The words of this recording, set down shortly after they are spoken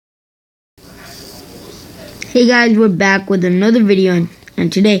Hey guys, we're back with another video,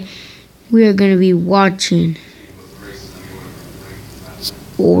 and today we are going to be watching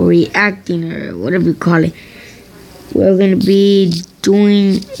or reacting or whatever you call it. We're going to be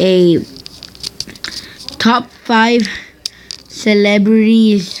doing a top 5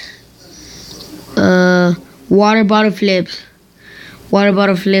 celebrities water bottle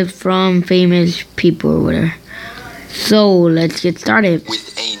flips from famous people or whatever. So let's get started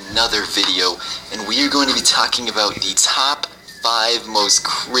with another video, and we are going to be talking about the top 5 most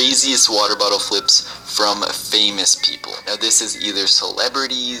craziest water bottle flips from famous people. Now this is either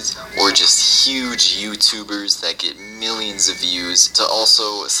celebrities or just huge YouTubers that get millions of views, to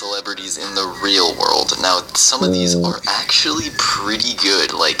also celebrities in the real world. Now some of these are actually pretty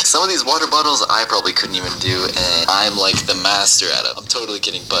good. Like some of these water bottles I probably couldn't even do, and I'm like the master at it. I'm totally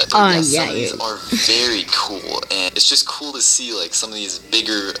kidding, but some of these are very cool, and it's just cool to see like some of these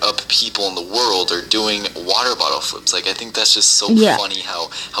bigger up people in the world are doing water bottle flips. Like I think that's just so funny how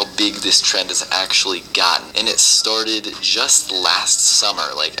big this trend has actually gotten, and it started just last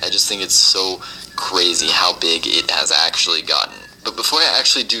summer. Like I just think it's so crazy how big it has actually gotten. But before I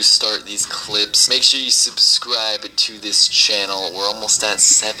actually do start these clips, make sure you subscribe to this channel. We're almost at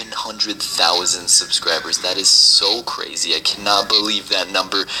 700,000 subscribers. That is so crazy. I cannot believe that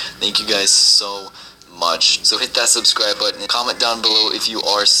number. Thank you guys so much. So hit that subscribe button and comment down below if you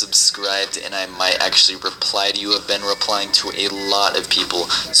are subscribed, and I might actually reply to you. I've been replying to a lot of people,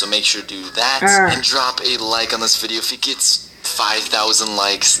 so make sure to do that and drop a like on this video. If it gets 5,000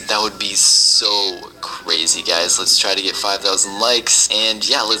 likes, that would be so crazy, guys. Let's try to get 5,000 likes, and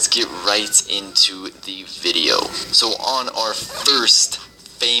yeah, let's get right into the video. So on our first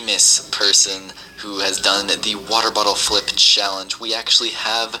famous person who has done the water bottle flip challenge, we actually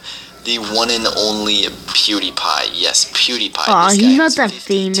have the one and only PewDiePie. Yes, PewDiePie. Oh, he's not that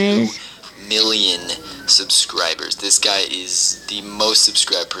famous. Million subscribers. This guy is the most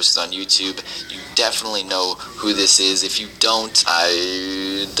subscribed person on YouTube. You definitely know who this is. If you don't,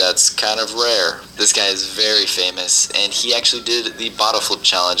 that's kind of rare. This guy is very famous, and he actually did the bottle flip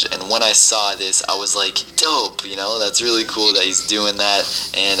challenge, and when I saw this I was like, dope, you know, that's really cool that he's doing that,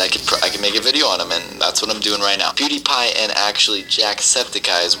 and I could make a video on him, and that's what I'm doing right now. PewDiePie and actually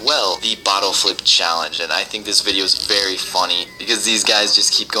Jacksepticeye as well, the bottle flip challenge, and I think this video is very funny because these guys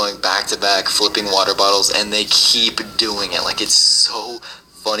just keep going back to back flipping water bottles, and they keep doing it. Like, it's so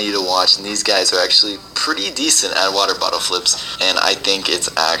funny to watch, and these guys are actually pretty decent at water bottle flips, and I think it's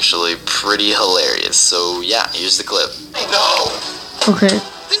actually pretty hilarious. So yeah, here's the clip. No! Okay.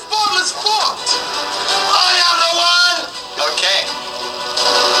 This bottle is fucked! I am the one! Okay.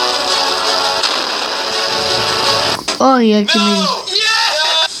 Oh, he actually made No!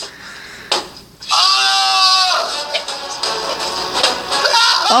 Yes!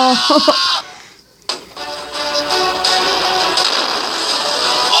 Oh.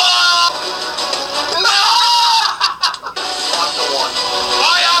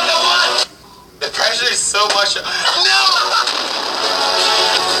 So much. No!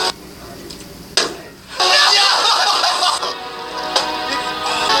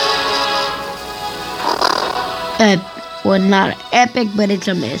 Well, not epic, but it's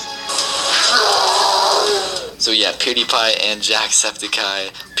a miss. So yeah, PewDiePie and Jacksepticeye.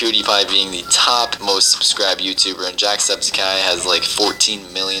 PewDiePie being the top most subscribed YouTuber, and Jacksepticeye has like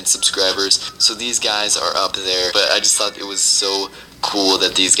 14 million subscribers. So these guys are up there, but I just thought it was so cool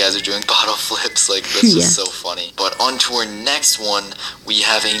that these guys are doing bottle flips. Like, that's just so funny. But on to our next one, we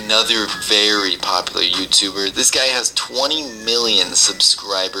have another very popular YouTuber. This guy has 20 million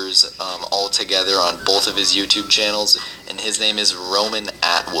subscribers altogether on both of his YouTube channels, and his name is Roman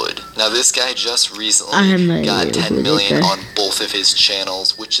Atwood. Now this guy just recently got 10 million on both of his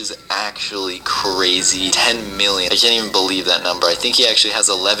channels, which is actually crazy. 10 million. I can't even believe that number. I think he actually has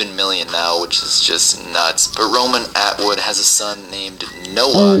 11 million now, which is just nuts. But Roman Atwood has a son named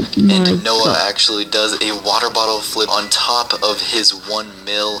Noah, and Noah actually does a water bottle flip on top of his 1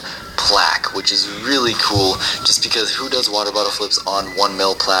 mil plaque, which is really cool, just because who does water bottle flips on 1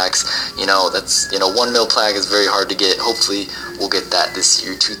 mil plaques? You know, that's, you know, 1 mil plaque is very hard to get. Hopefully we'll get that this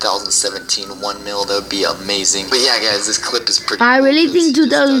year, 2017, 1 mil. That would be amazing. But yeah, guys, this clip is pretty I really think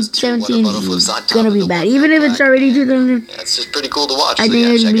 2017 is gonna be bad, even if it's already 2017. Yeah, it's just pretty cool to watch. I think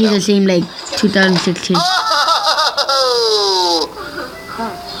it'll be the same like 2016. Oh!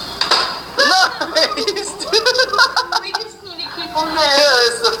 Nice! We just need to keep on there. Yeah,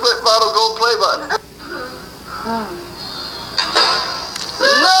 it's the flip bottle gold play button.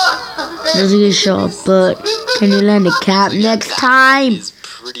 Doesn't get show up, but can you land a cap next time?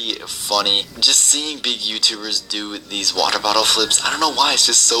 pretty funny. Just seeing big YouTubers do these water bottle flips, I don't know why, it's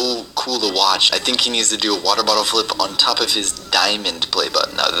just so cool to watch. I think he needs to do a water bottle flip on top of his diamond play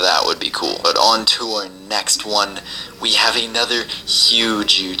button. Now that would be cool. But on to our next one, we have another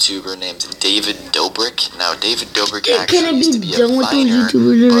huge YouTuber named David Dobrik. Now David Dobrik actually used to be a Viner,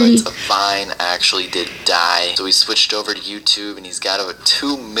 but Vine actually did die. So he switched over to YouTube and he's got over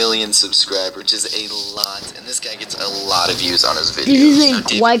 2 million subscribers, which is a lot. And this guy gets a lot of views on his videos.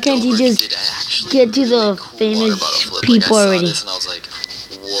 This is why can't you just get to the famous people already? And I was like,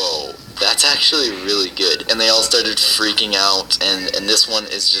 whoa, that's actually really good. And they all started freaking out, and this one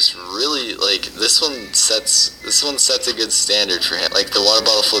is just really, like, this one sets a good standard for him. Like the water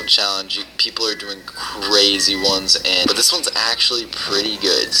bottle flip challenge, people are doing crazy ones, but this one's actually pretty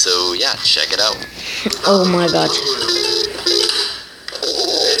good. So yeah, check it out. Oh my god.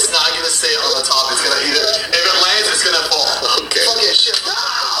 It's not gonna stay on the top, it's gonna either, if it lands, it's gonna fall. Okay. Okay, shit.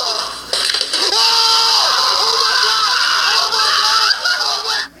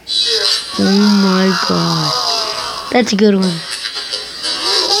 Oh my god. That's a good one.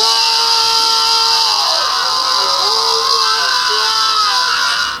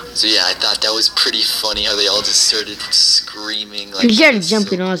 So yeah, I thought that was pretty funny how they all just started screaming. Like, he started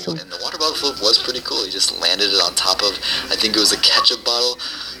jumping so also. Cool. And the water bottle flip was pretty cool. He just landed it on top of, I think it was a ketchup bottle.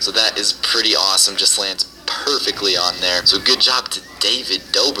 So that is pretty awesome. Just lands perfectly on there. So good job to David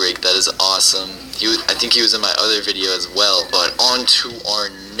Dobrik. That is awesome. I think he was in my other video as well. But on to our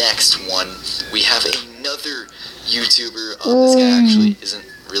next one. We have another YouTuber. This guy actually isn't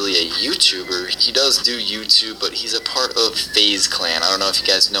really a YouTuber. He does do YouTube, but he's a part of FaZe Clan. I don't know if you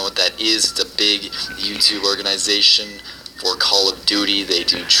guys know what that is. It's a big YouTube organization for Call of Duty. They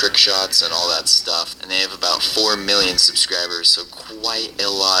do trick shots and all that stuff, and they have about 4 million subscribers, so quite a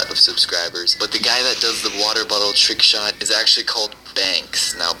lot of subscribers. But the guy that does the water bottle trick shot is actually called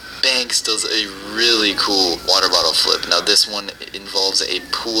Banks. Now Banks does a really cool water bottle flip. Now this one involves a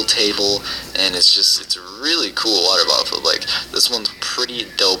pool table, and it's a really cool water bottle flip. Like, this one's pretty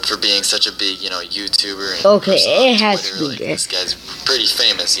dope for being such a big, YouTuber. And okay, it has Twitter. to be Like, good. this guy's pretty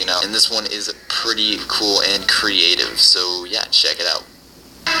famous, and this one is pretty cool and creative. So yeah, check it out.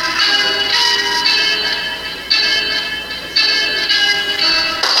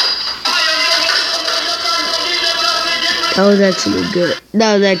 That was actually good.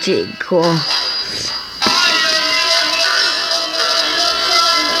 That was actually cool.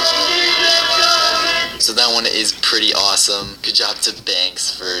 So that one is pretty awesome. Good job to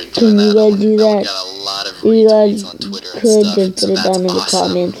Banks for doing Can you that. guys do that? Got a lot of You retweets guys on Twitter and could stuff. just put it down in the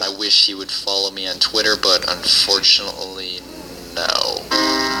comments. I wish he would follow me on Twitter, but unfortunately, no.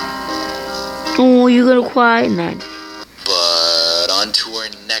 Oh, you're gonna cry? Nah. But on to our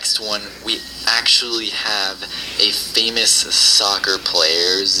next one, we actually have a famous soccer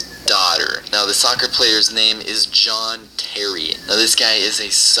player's daughter. Now the soccer player's name is John Terry. Now this guy is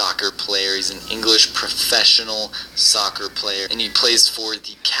a soccer player. He's an English professional soccer player, and he plays for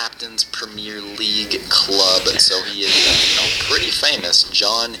the Captain's Premier League club. So he is pretty famous,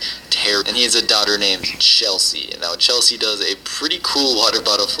 John Terry. And he has a daughter named Chelsea. Now Chelsea does a pretty cool water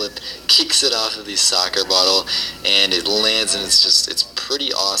bottle flip, kicks it off of the soccer bottle, and it lands, and it's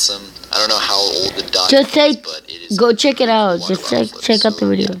pretty awesome. I don't know how old the daughter is, but it is. Go check it out. Just check out the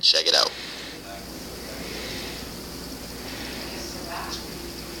video. Yeah, check it out.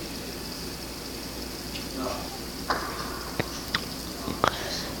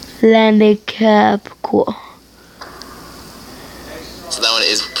 Landed cap, cool. So that one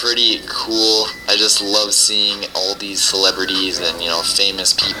is pretty cool. I just love seeing all these celebrities and,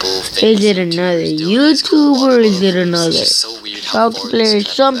 famous people. Is it another YouTuber or is it another soccer player?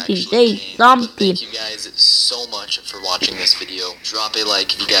 Something, say something. Thank you guys so much for watching this video. Drop a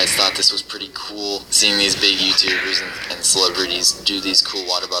like if you guys thought this was pretty cool, seeing these big YouTubers and celebrities do these cool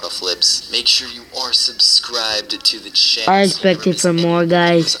water bottle flips. Make sure you are subscribed to the channel. I expected for more,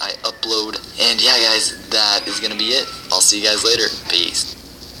 guys. I upload. And yeah, guys, that is going to be it. I'll see you guys later. Peace.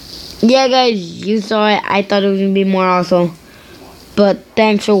 Yeah, guys, you saw it. I thought it was going to be more also. But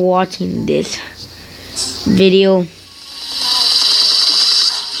thanks for watching this video.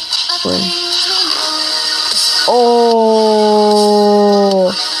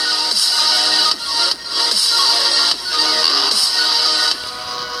 Oh.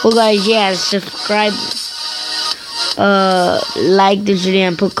 Well, guys, yeah, subscribe, like this video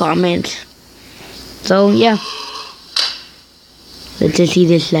and put comments. So, yeah. Let's just see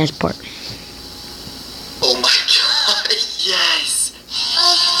this last part. Oh my god, yes!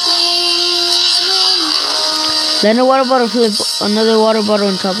 Then a water bottle flip, another water bottle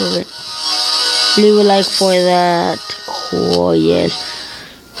on top of it. Leave a like for that. Oh, yes.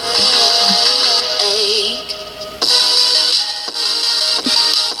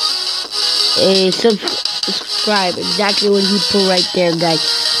 subscribe. Exactly what he put right there, guys.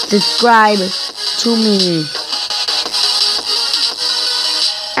 Subscribe to me.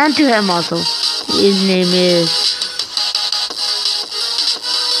 And to him also. His name is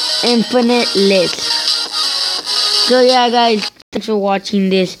Infinite Lit. So yeah, guys, thanks for watching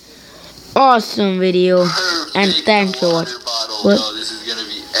this awesome video. And thanks for watching. What? Oh, this is gonna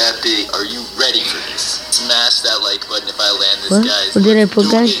be epic. Are you ready for this? Smash that like button if I land this, What? guys. What did I put,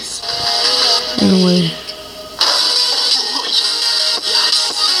 Do guys? this. Anyway.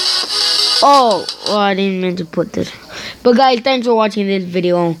 Oh, I didn't mean to put this. But guys, thanks for watching this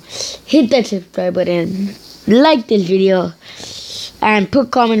video. Hit that subscribe button, like this video, and put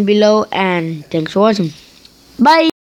comment below. And thanks for watching. Bye.